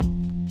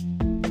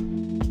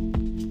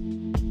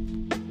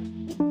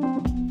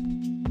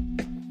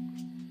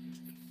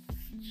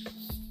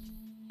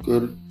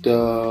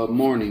Good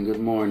morning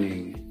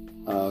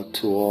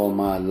to all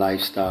my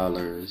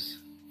lifestylers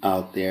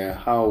out there.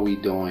 How are we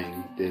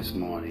doing this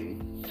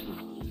morning?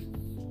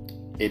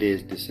 It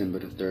is December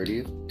the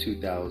 30th,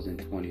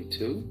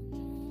 2022,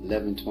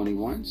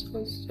 11:21, so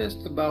it's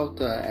just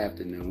about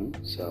afternoon.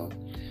 So,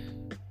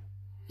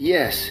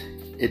 yes,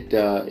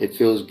 it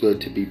feels good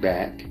to be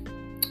back.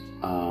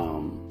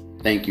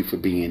 Thank you for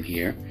being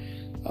here.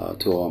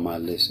 To all my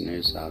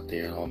listeners out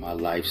there, all my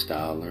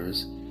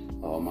lifestylers,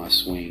 all my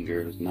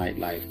swingers,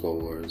 nightlife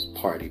goers,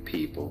 party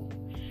people.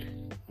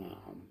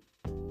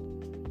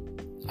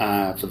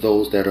 For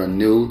those that are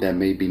new, that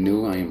may be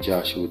new, I am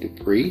Joshua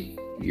Dupree,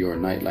 your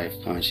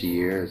nightlife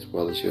concierge as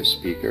well as your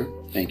speaker.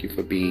 Thank you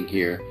for being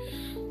here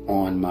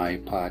on my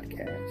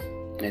podcast.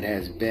 It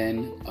has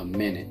been a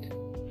minute,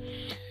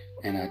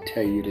 and I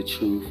tell you the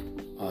truth,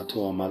 to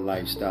all my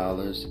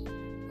lifestylers,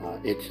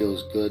 it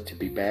feels good to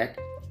be back.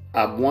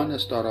 I want to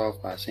start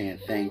off by saying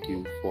thank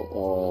you for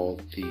all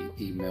the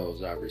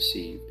emails I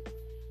received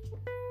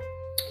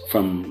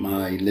from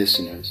my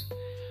listeners.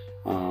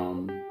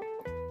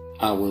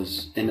 I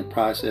was in the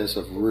process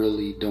of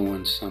really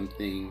doing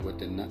something with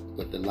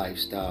the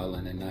lifestyle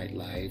and the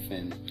nightlife,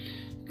 and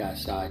got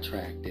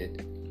sidetracked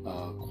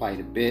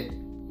quite a bit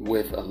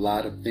with a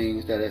lot of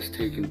things that has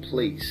taken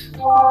place.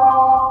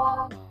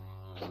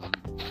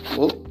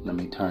 Let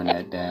me turn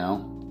that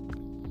down.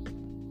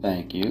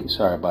 Thank you.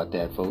 Sorry about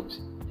that, folks.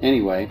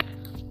 Anyway,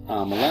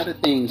 a lot of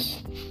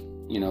things,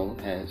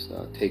 has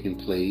taken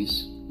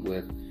place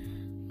with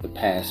the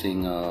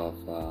passing of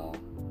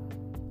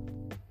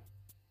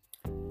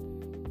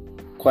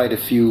quite a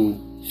few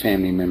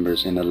family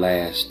members in the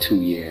last 2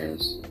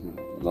 years.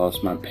 I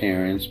lost my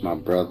parents, my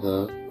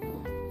brother,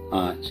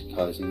 aunts,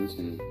 cousins,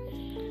 and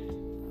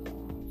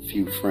a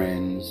few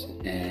friends.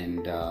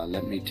 And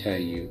let me tell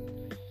you,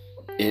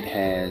 it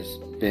has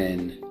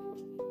been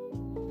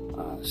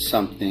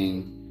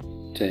something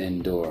to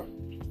endure.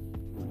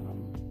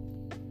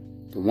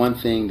 The one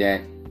thing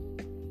that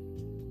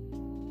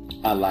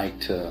I like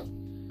to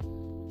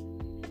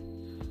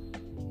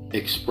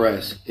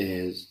express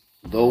is,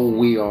 though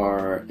we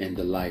are in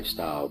the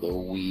lifestyle,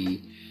 though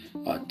we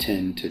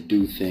tend to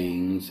do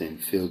things and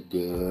feel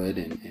good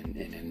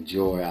and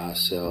enjoy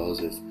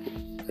ourselves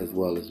as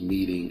well as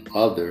meeting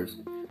others,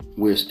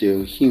 we're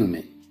still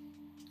human.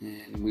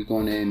 And we're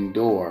going to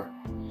endure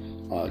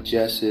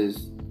just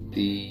as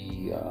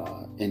the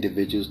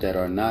individuals that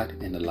are not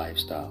in the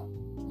lifestyle.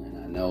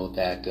 I know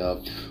that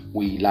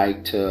we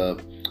like to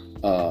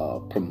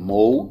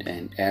promote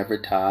and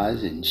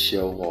advertise and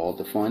show all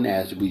the fun,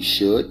 as we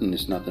should, and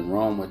there's nothing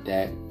wrong with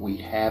that. We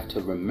have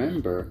to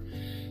remember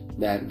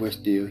that we're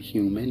still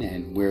human,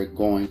 and we're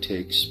going to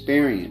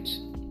experience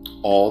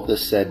all the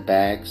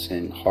setbacks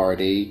and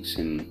heartaches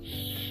and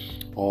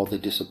all the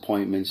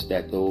disappointments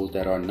that those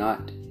that are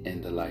not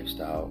in the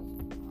lifestyle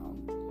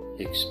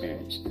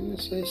experience. And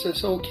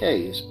it's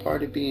okay. It's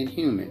part of being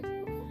human.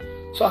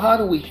 So how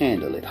do we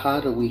handle it? How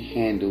do we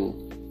handle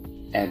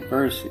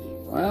adversity?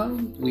 Well,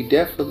 we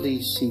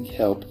definitely seek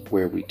help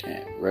where we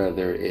can,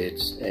 whether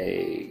it's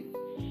a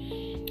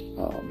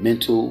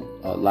mental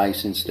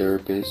licensed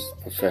therapist,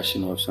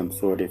 professional of some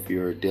sort. If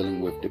you're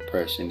dealing with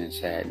depression and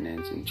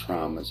sadness and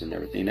traumas and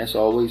everything, that's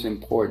always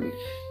important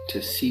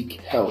to seek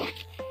help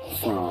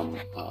from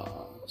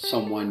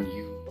someone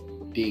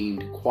you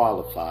deemed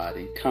qualified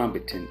and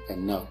competent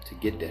enough to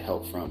get the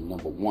help from.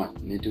 Number one,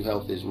 mental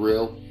health is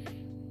real.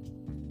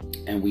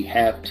 And we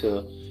have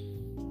to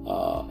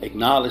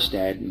acknowledge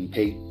that and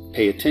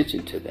pay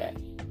attention to that,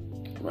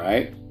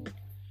 right?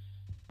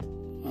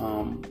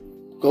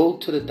 Go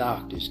to the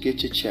doctors,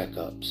 get your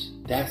checkups.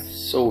 That's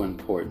so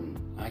important.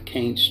 I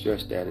can't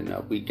stress that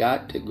enough. We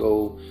got to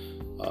go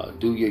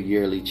do your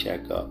yearly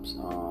checkups.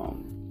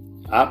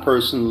 I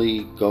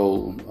personally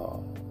go,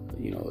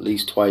 at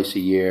least twice a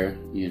year,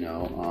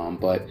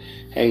 but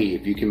hey,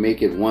 if you can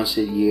make it once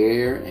a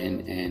year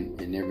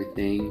and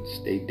everything,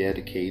 stay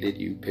dedicated.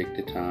 You pick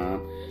the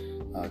time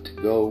to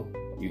go,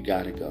 you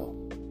gotta go.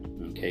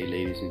 Okay,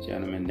 ladies and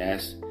gentlemen,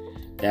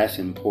 that's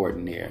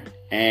important there.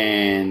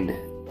 And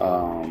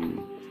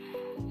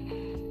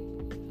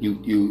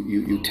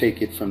you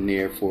take it from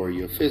there for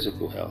your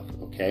physical health.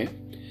 Okay,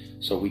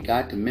 so we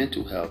got the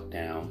mental health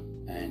down,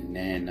 and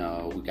then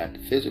we got the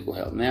physical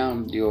health.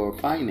 Now your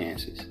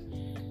finances.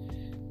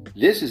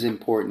 This is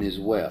important as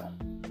well,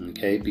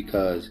 okay,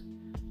 because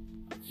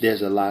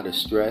there's a lot of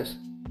stress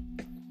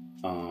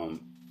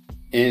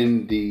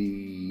in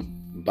the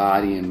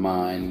body and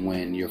mind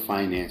when your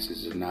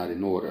finances are not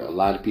in order. A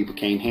lot of people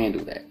can't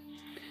handle that.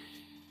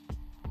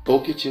 Go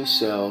get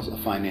yourselves a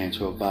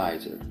financial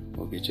advisor.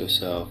 Go get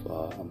yourself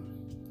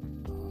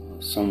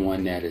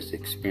someone that is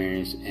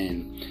experienced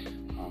in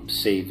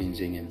savings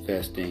and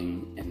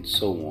investing and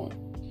so on.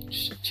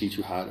 Teach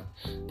you how to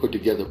put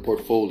together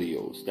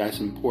portfolios.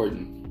 That's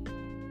important,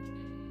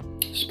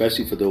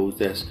 especially for those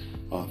that's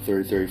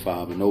 30,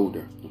 35 and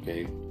older.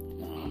 Okay,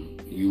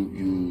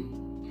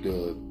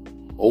 the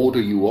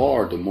older you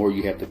are, the more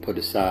you have to put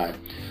aside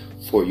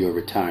for your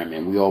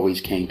retirement. We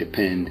always can't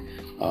depend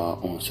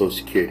on Social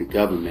Security,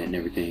 government, and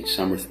everything.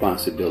 Some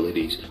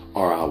responsibilities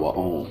are our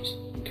own.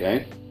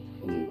 Okay,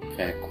 in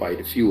fact, quite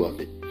a few of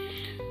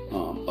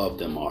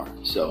them are.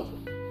 So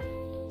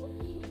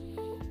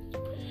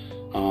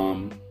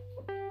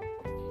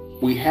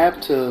we have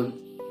to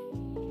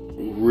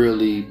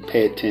really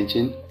pay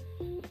attention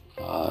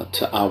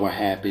to our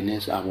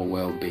happiness, our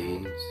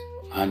well-being.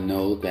 I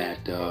know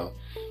that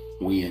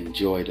we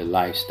enjoy the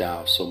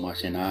lifestyle so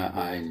much, and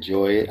I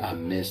enjoy it. I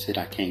miss it.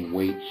 I can't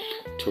wait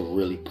to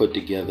really put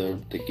together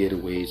the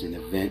getaways and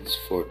events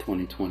for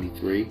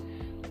 2023.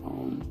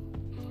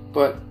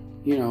 But,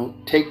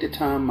 take the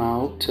time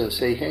out to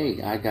say,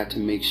 hey, I got to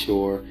make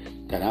sure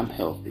that I'm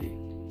healthy,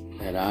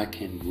 that I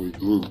can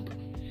regroup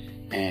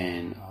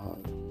and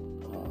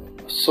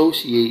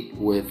associate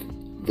with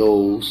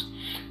those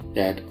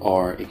that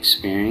are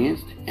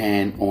experienced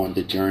and on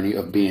the journey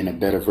of being a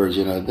better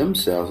version of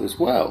themselves as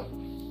well.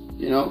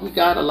 We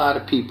got a lot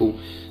of people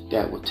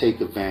that will take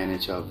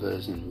advantage of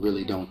us and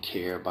really don't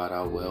care about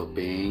our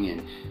well-being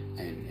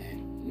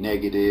and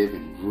negative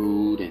and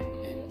rude and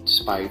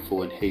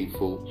spiteful and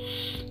hateful.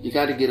 You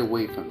got to get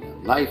away from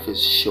them. Life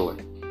is short.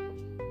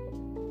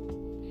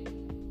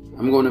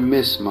 I'm going to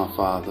miss my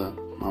father,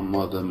 my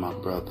mother, my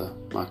brother,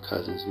 my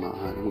cousins, my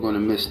aunt. I'm going to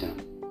miss them.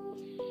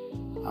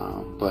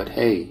 But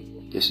hey,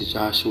 this is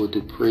Joshua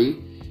Dupree,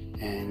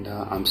 and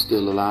I'm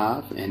still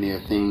alive, and there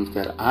are things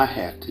that I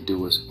have to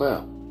do as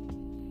well.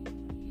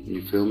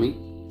 You feel me?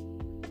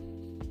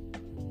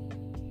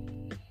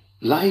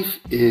 Life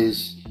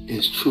is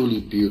truly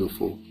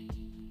beautiful,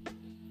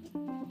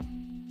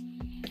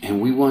 and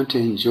we want to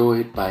enjoy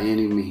it by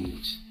any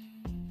means.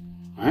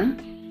 Right?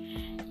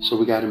 So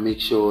we got to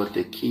make sure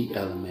the key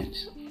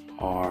elements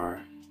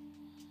are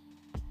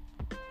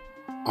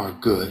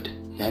good.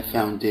 That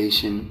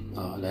foundation,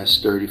 that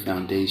sturdy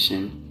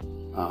foundation,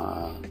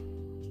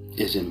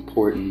 is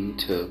important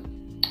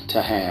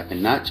to have,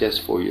 and not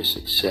just for your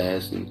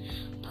success and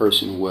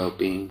personal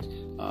well-being.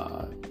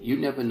 You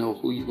never know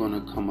who you're going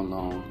to come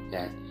along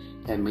that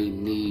may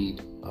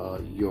need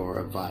your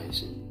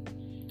advice and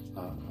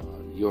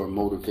your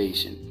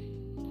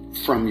motivation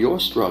from your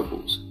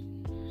struggles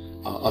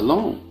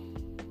alone,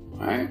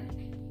 right?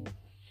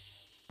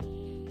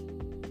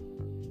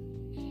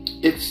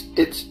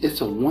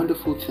 It's a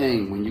wonderful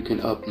thing when you can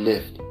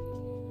uplift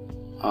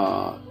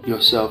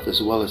yourself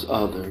as well as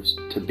others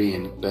to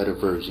being a better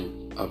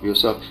version of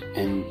yourself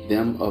and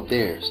them of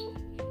theirs,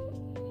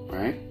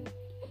 right?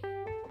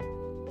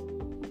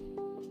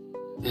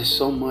 There's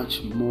so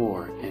much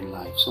more in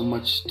life, so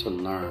much to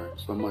learn,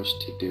 so much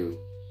to do,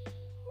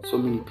 so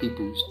many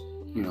people,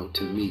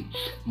 to meet.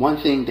 One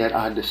thing that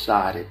I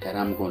decided that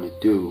I'm going to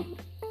do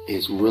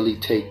is really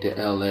take the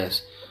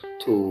LS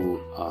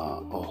to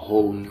a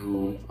whole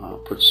new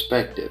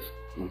perspective,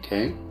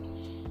 okay?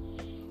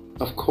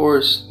 Of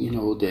course,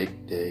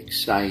 the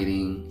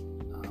exciting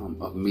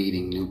of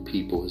meeting new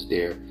people is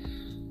there.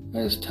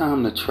 It's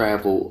time to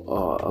travel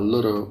a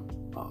little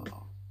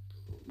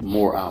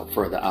more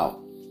further out.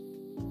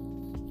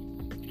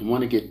 I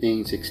want to get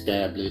things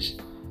established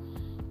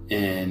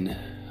in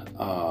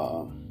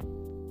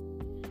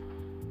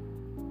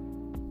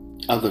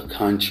other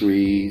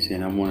countries,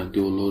 and I want to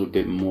do a little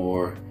bit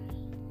more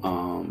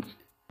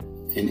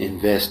in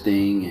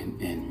investing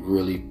and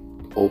really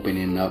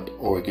opening up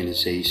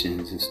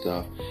organizations and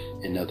stuff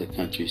in other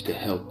countries to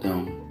help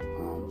them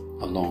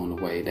along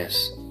the way.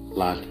 That's a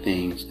lot of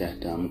things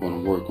that I'm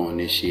going to work on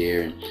this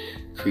year and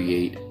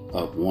create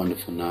a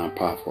wonderful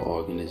nonprofit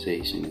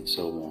organization and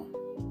so on.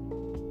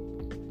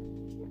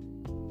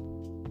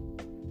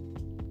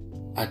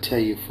 I tell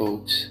you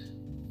folks,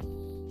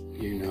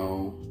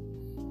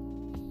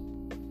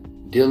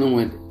 dealing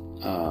with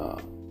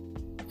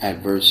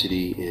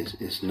adversity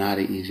is not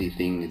an easy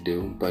thing to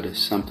do, but it's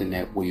something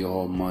that we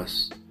all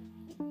must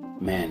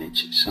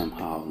manage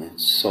somehow.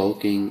 And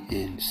sulking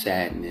in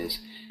sadness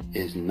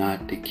is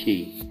not the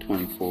key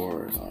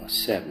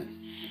 24/7.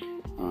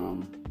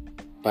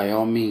 By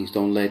all means,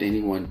 don't let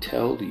anyone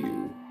tell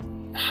you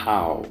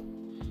how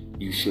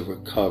you should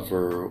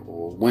recover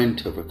or when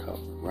to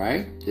recover,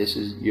 right? This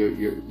is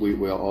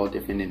we're all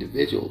different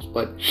individuals,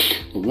 but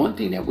the one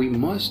thing that we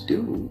must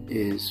do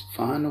is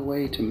find a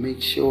way to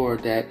make sure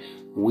that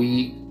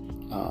we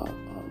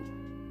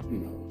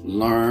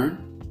learn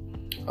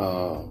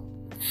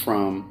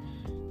from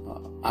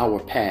our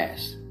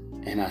past.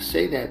 And I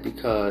say that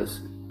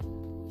because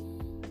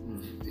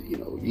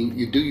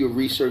you do your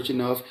research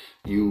enough,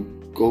 you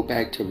go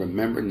back to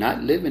remember,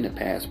 not live in the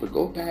past, but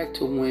go back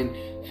to when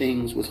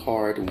things was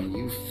hard, when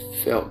you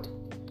felt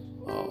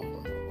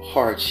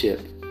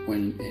hardship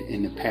when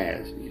in the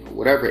past,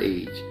 whatever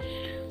age,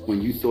 when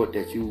you thought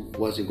that you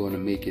wasn't going to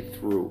make it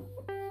through.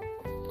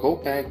 Go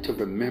back to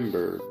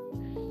remember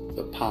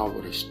the power,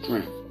 the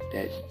strength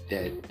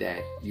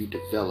that you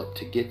developed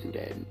to get through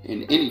that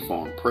in any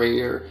form: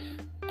 prayer,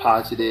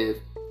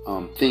 positive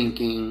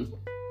thinking,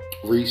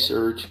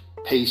 research,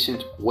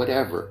 patience,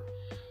 whatever.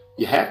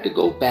 You have to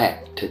go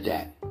back to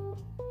that,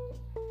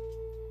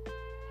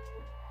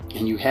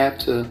 and you have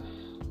to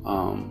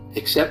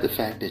Accept the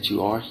fact that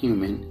you are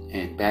human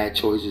and bad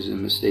choices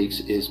and mistakes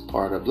is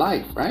part of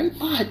life, right?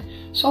 But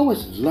so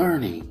is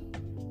learning.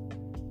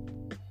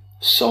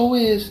 So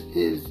is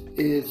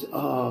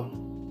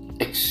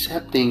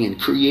accepting and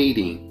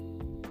creating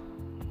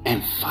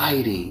and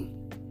fighting,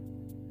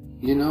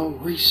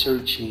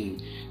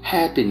 researching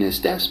happiness.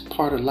 That's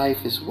part of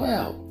life as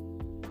well.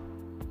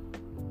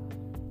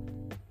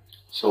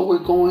 So we're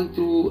going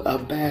through a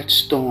bad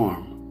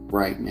storm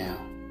right now,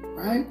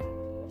 right?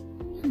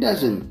 It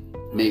doesn't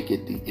make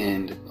it the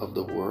end of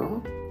the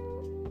world.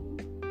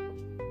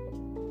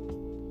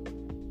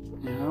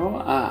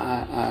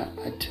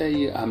 I tell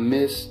you, I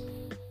miss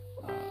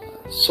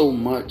so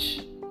much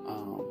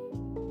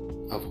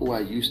of who I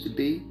used to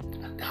be.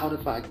 I doubt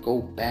if I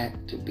go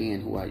back to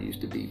being who I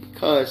used to be,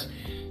 because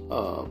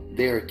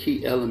there are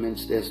key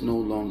elements that's no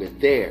longer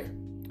there.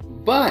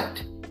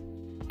 But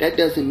that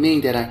doesn't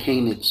mean that I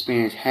can't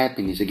experience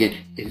happiness again.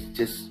 It's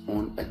just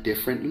on a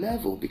different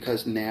level,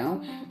 because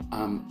now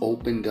I'm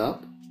opened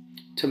up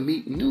to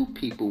meet new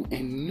people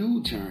and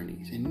new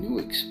journeys and new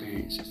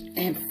experiences,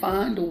 and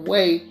find a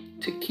way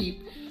to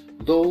keep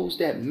those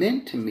that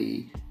meant to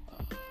me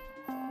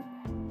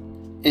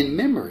in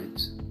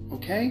remembrance.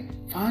 Okay?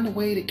 Find a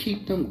way to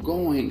keep them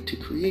going, to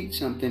create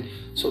something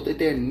so that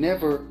they're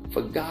never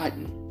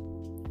forgotten.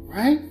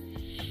 Right?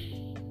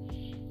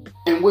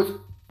 And with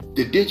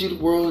the digital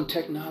world and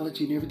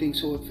technology and everything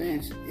so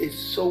advanced, it's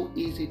so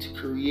easy to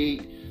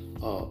create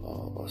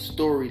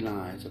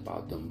storylines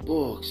about them,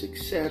 books,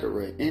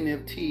 etc.,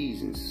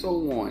 NFTs, and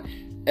so on,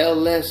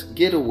 LS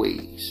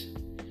getaways,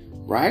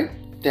 right?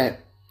 That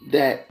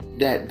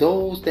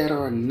those that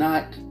are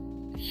not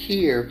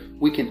here,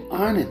 we can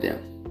honor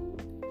them.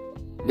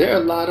 There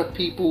are a lot of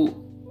people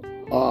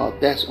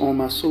that's on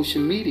my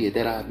social media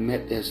that I've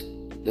met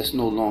that's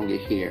no longer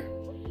here,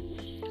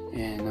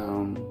 and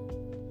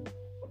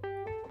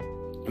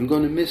I'm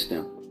going to miss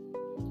them,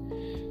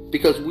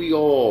 because we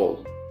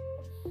all,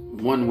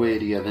 one way or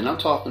the other, and I'm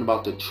talking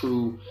about the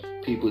true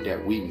people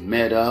that we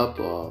met up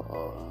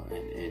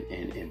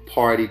and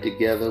partied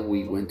together,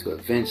 we went to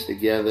events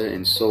together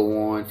and so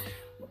on.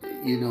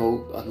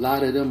 A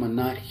lot of them are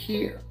not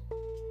here.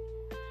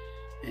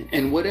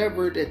 And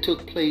whatever that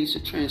took place or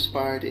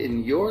transpired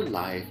in your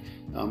life,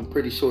 I'm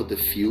pretty sure the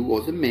few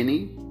or the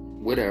many,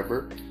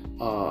 whatever,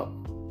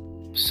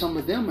 some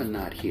of them are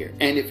not here.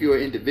 And if you're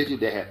an individual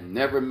that have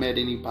never met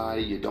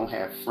anybody, you don't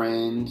have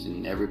friends,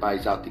 and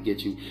everybody's out to get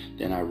you,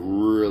 then I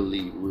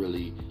really,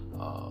 really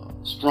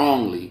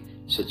strongly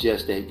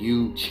suggest that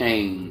you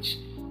change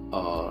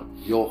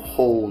your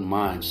whole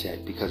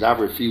mindset, because I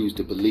refuse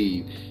to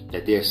believe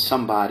that there's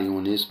somebody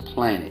on this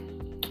planet,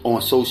 on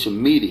social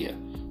media,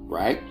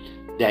 right,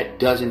 that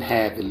doesn't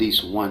have at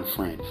least one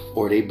friend,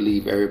 or they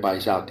believe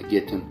everybody's out to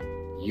get them.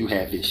 You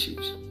have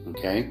issues,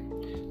 okay?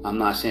 I'm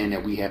not saying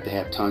that we have to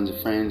have tons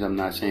of friends. I'm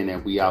not saying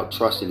that we out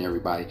trusting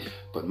everybody.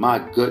 But my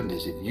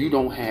goodness, if you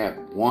don't have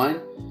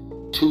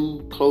 1,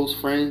 2 close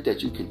friends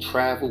that you can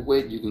travel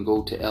with, you can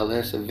go to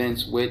LS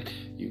events with,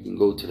 you can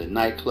go to the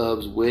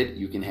nightclubs with,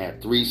 you can have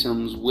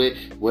threesomes with,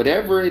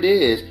 whatever it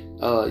is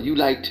you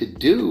like to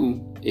do,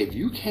 if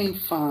you can't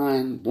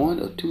find 1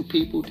 or 2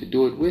 people to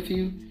do it with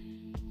you,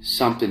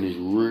 something is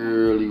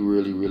really,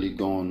 really, really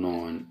going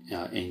on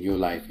in your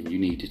life, and you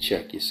need to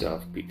check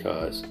yourself,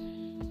 because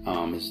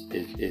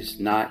it's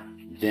not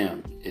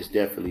them, it's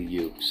definitely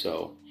you.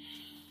 So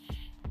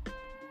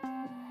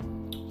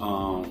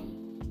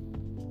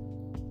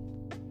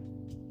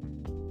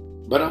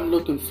but I'm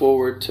looking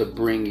forward to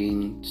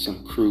bringing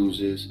some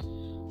cruises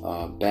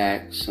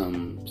back,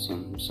 some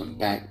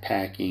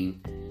backpacking,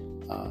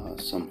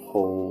 some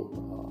whole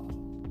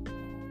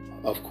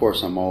of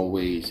course I'm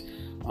always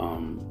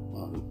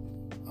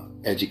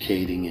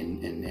educating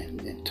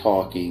and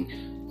talking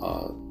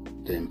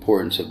the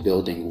importance of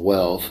building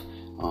wealth,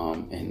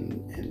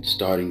 and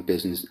starting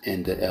business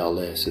in the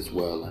LS as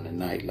well, and the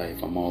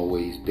nightlife. I'm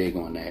always big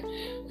on that,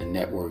 and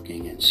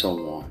networking and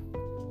so on.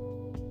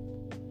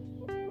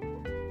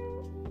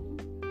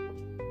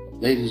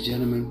 Ladies and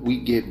gentlemen, we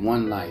get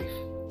one life,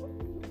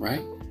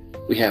 right?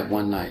 We have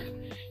one life,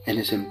 and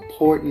it's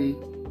important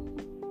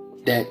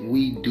that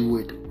we do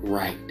it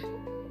right.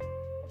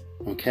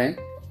 Okay?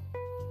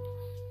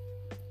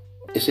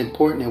 It's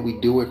important that we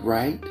do it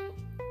right.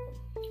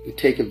 We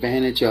take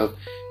advantage of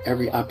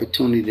every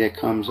opportunity that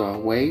comes our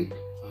way.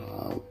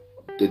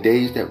 The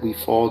days that we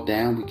fall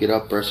down, we get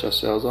up, brush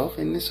ourselves off,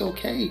 and it's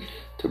okay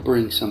to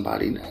bring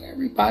somebody. Not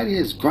everybody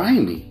is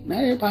grimy.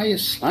 Not everybody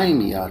is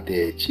slimy out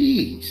there.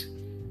 Jeez.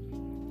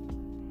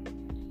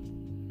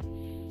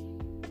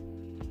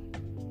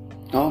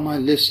 All my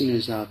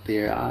listeners out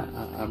there,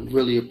 I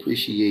really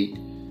appreciate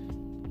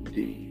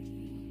the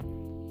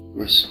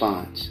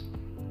response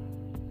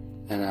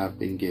that I've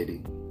been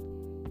getting,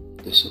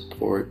 the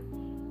support,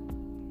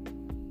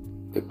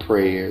 the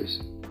prayers,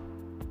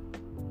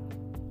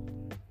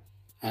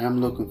 and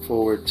I'm looking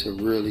forward to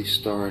really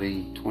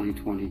starting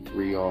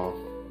 2023 off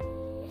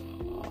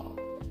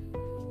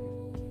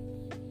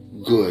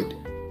good.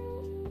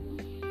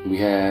 We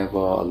have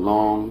a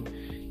long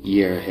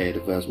year ahead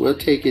of us. We'll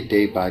take it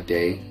day by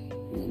day.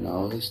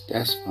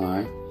 That's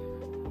fine.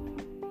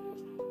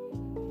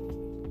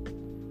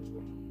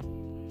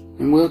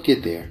 And we'll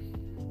get there.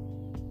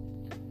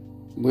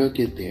 We'll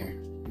get there.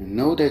 And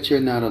know that you're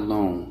not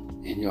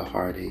alone in your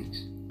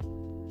heartaches.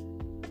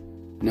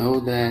 Know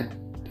that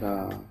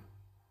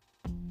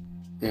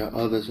there are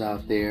others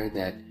out there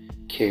that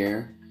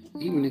care,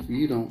 even if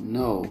you don't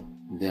know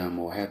them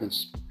or haven't,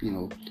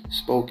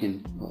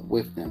 spoken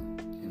with them.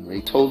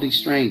 They totally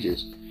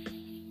strangers,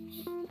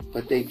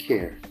 but they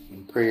care.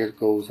 And prayer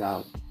goes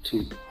out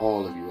to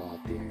all of you out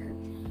there.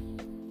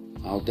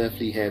 I'll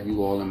definitely have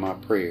you all in my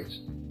prayers.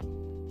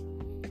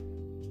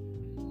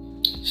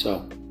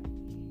 So,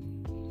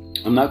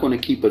 I'm not going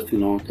to keep us too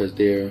long because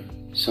there are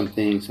some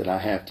things that I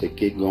have to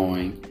get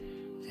going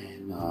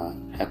and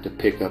have to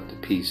pick up the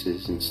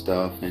pieces and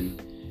stuff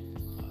and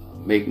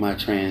make my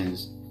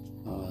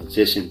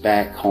transition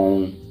back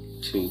home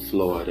to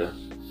Florida.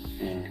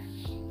 And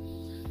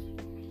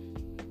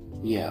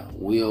yeah,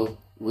 we'll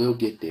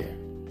get there.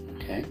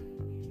 Okay?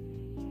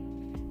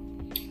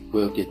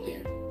 We'll get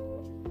there.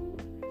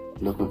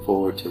 Looking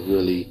forward to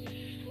really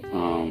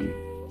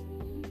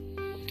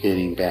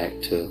getting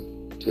back to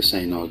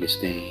St.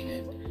 Augustine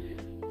and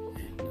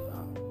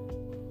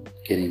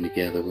getting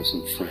together with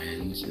some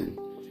friends and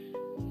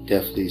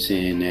definitely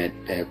seeing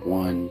that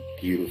one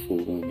beautiful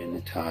woman,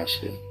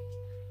 Natasha.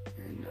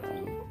 And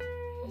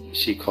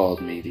she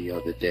called me the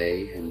other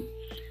day, and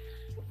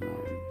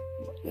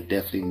I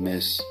definitely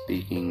miss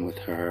speaking with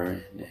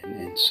her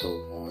and so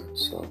on.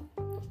 So,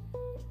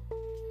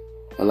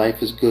 but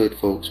life is good,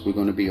 folks. We're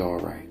going to be all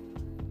right.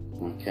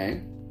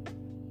 Okay?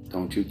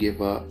 Don't you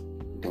give up.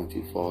 Don't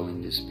you fall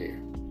in despair.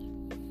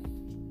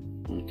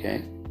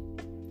 Okay?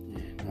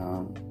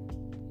 And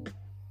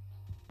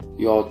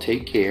you all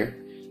take care.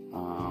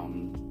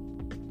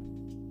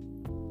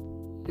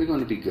 We're going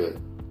to be good.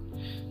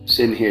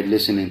 Sitting here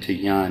listening to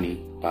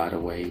Yanni, by the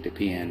way, the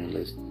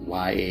pianist,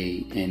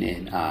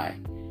 Y-A-N-N-I.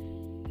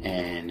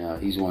 And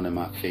he's one of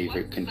my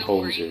favorite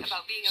composers.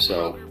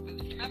 So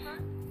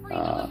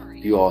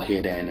you all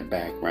hear that in the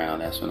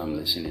background. That's what I'm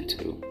listening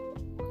to.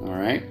 All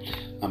right.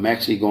 I'm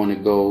actually going to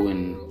go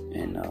and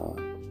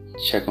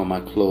check on my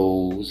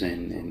clothes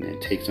and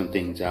take some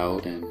things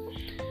out, and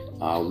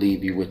I'll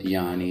leave you with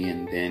Yanni,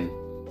 and then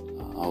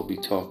I'll be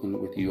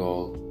talking with you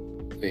all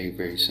very,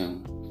 very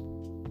soon.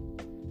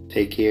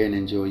 Take care and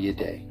enjoy your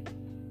day.